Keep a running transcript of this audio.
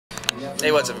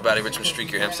Hey, what's up everybody? Richmond Street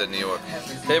here, Hempstead, New York.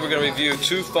 Today we're going to review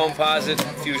two Foamposite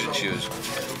fusion shoes.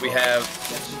 We have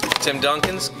Tim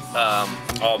Duncan's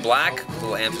all black,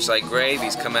 little anthracite gray.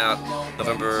 These come out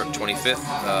November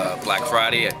 25th, Black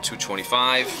Friday at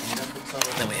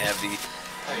 $225. Then we have the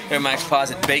Air Max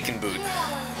Posite Bakin boot.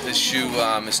 This shoe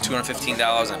is $215, and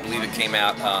I believe it came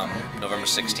out November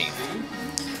 16th.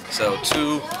 So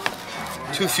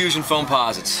two fusion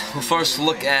Foamposites. We'll first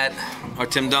look at our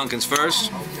Tim Duncan's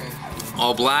first.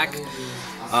 All black,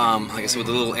 like I said, with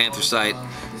a little anthracite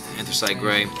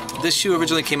gray. This shoe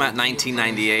originally came out in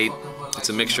 1998. It's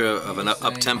a mixture of an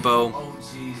up-tempo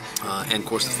and, of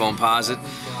course, the Foamposite.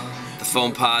 The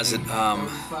Foamposite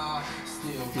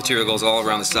material goes all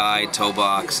around the side, toe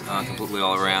box, completely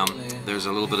all around. There's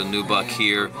a little bit of nubuck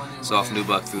here, soft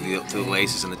nubuck through the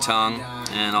laces and the tongue,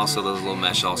 and also there's a little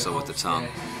mesh also with the tongue,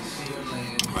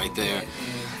 right there.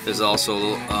 There's also a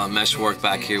little mesh work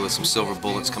back here with some silver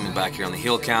bullets coming back here on the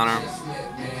heel counter,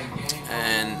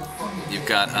 and you've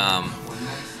got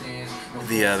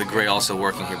the gray also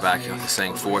working here back here,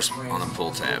 saying force on the pull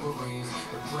tab.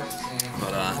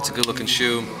 But it's a good looking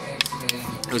shoe.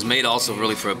 It was made also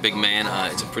really for a big man.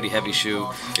 It's a pretty heavy shoe.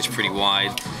 It's pretty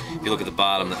wide. If you look at the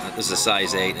bottom, this is a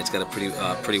size 8. It's got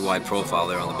a pretty wide profile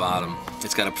there on the bottom.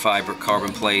 It's got a fiber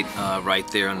carbon plate right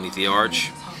there underneath the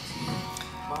arch.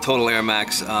 Total Air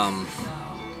Max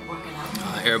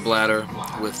air bladder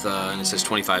with, and it says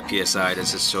 25 psi.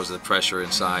 This just shows the pressure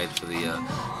inside for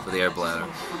the air bladder.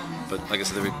 But like I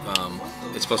said,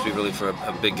 it's supposed to be really for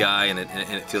a big guy, and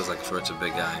it feels like for it's a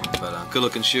big guy. But good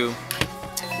looking shoe.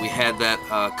 We had that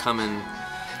come in,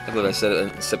 I believe I said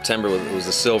it in September. It was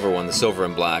the silver one, the silver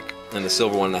and black, and the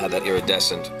silver one that had that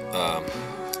iridescent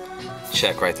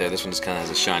check right there. This one just kind of has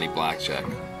a shiny black check.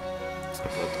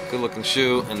 Good looking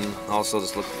shoe, and also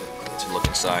just look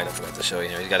inside. I forgot to show you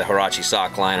here. You got a Huarache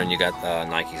sock liner, and you got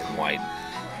Nikes in white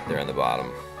there on the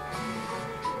bottom.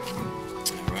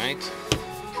 All right,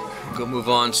 we'll move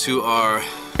on to our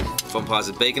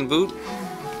Foamposite Bakin boot.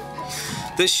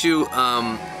 This shoe,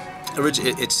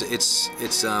 it's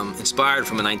inspired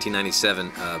from a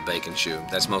 1997 Bakin shoe.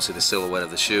 That's mostly the silhouette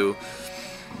of the shoe.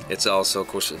 It's also, of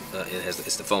course,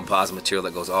 it's the Foamposite material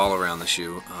that goes all around the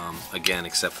shoe, again,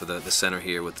 except for the center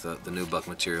here with the nubuck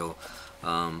material.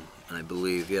 And I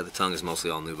believe, yeah, the tongue is mostly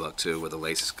all nubuck too, where the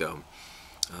laces go.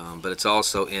 But it's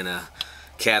also in a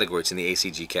category. It's in the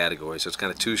ACG category, so it's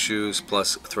kind of two shoes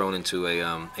plus thrown into a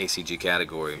ACG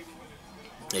category.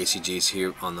 ACG is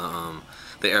here on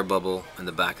the air bubble in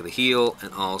the back of the heel,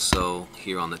 and also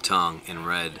here on the tongue in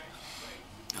red.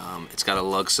 It's got a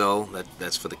lug sole,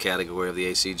 that's for the category of the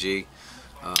ACG.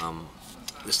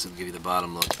 Just to give you the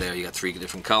bottom look there, you got 3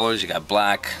 different colors. You got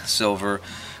black, silver,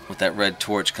 with that red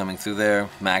torch coming through there.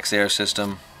 Max Air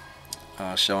system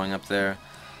showing up there.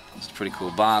 It's a pretty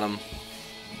cool bottom.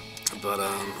 But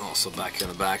also back here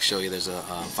in the back, show you there's a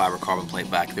fiber carbon plate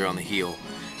back there on the heel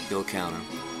counter.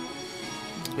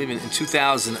 Maybe in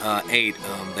 2008,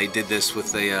 they did this with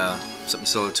something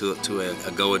similar to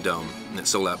a Goa Dome, and it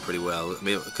sold out pretty well.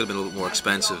 Maybe it could have been a little more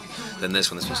expensive than this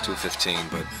one. This was $215,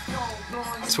 but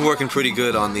it's been working pretty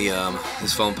good on the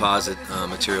this Foamposite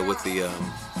material with the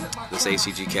this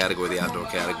ACG category, the outdoor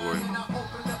category.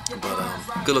 But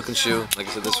good looking shoe. Like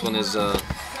I said, this one is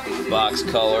box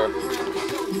color. What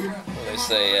do they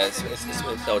say? It's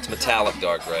metallic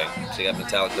dark gray. So you got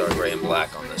metallic dark gray and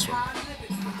black on this one.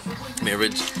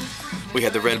 We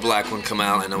had the red black one come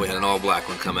out. I know we had an all black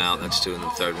one come out. That's 2, and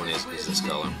the third one is this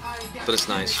color. But it's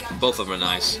nice. Both of them are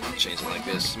nice. I'll change them like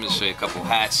this. Let me just show you a couple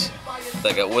hats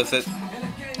that I got with it.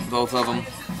 Both of them.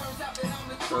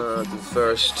 The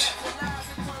first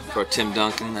for Tim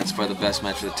Duncan. That's probably the best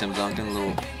match for the Tim Duncan. A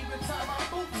little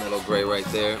metal gray right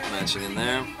there, matching in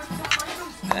there.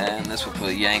 And this will put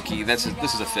a Yankee. This is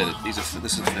a fitted. This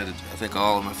is fitted. I think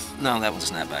all of them are. No, that one's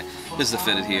a snapback. This is a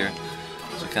fitted here.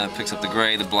 So it kind of picks up the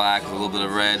gray, the black, with a little bit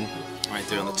of red right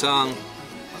there on the tongue.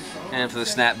 And for the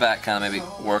snapback, kind of maybe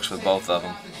works with both of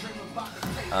them.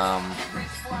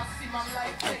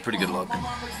 Pretty good look.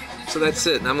 So that's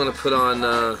it. And I'm going to put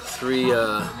on 3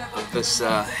 of this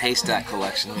haystack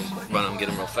collection. Let me run them and get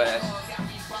them real fast.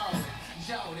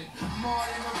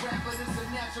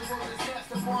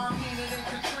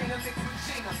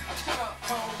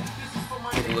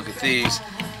 Take a look at these.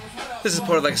 This is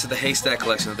part of, like I said, the haystack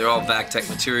collection. They're all VacTech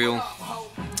material.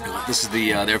 This is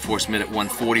the Air Force Mid at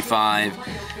 145.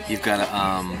 You've got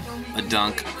a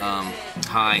Dunk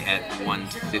high at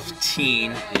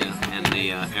 115, and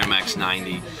the Air Max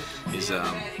 90 is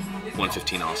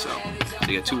 115 also.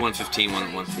 So you got 2 115, 1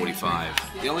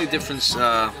 145. The only difference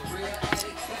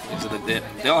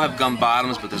They all have gum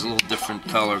bottoms, but there's a little different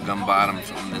color gum bottom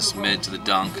from this mid to the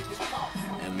Dunk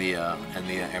and the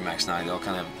Air Max 9. They all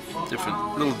kind of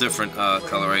have little different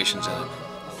colorations in it,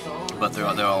 but they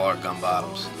all are gum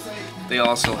bottoms. They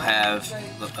also have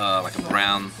like a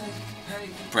brown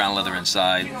leather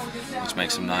inside, which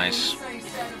makes them nice.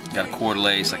 Got a quarter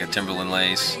lace, like a Timberland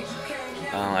lace.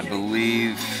 I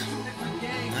believe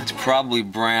it's probably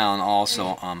brown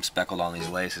also speckled on these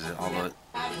laces, although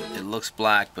it looks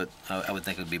black, but I would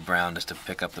think it would be brown just to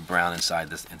pick up the brown inside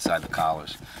the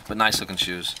collars. But nice looking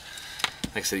shoes.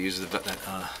 Like I said, it uses the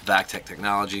VacTech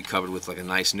technology, covered with like a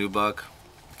nice nubuck.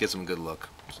 Gives them a good look.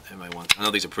 I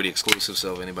know these are pretty exclusive,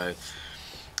 so if anybody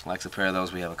likes a pair of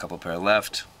those, we have a couple pair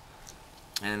left.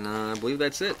 And I believe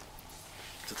that's it.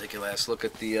 So take a last look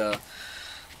at the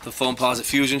Foamposite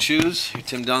Fusion shoes, your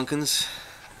Tim Duncans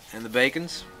and the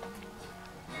Bakins.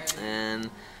 And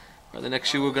the next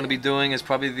shoe we're going to be doing is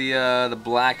probably the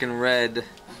black and red.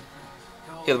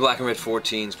 Yeah, the black and red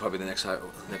 14 is probably the next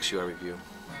shoe I review.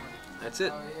 That's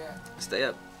it. Stay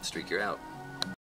up. Streak, you're out.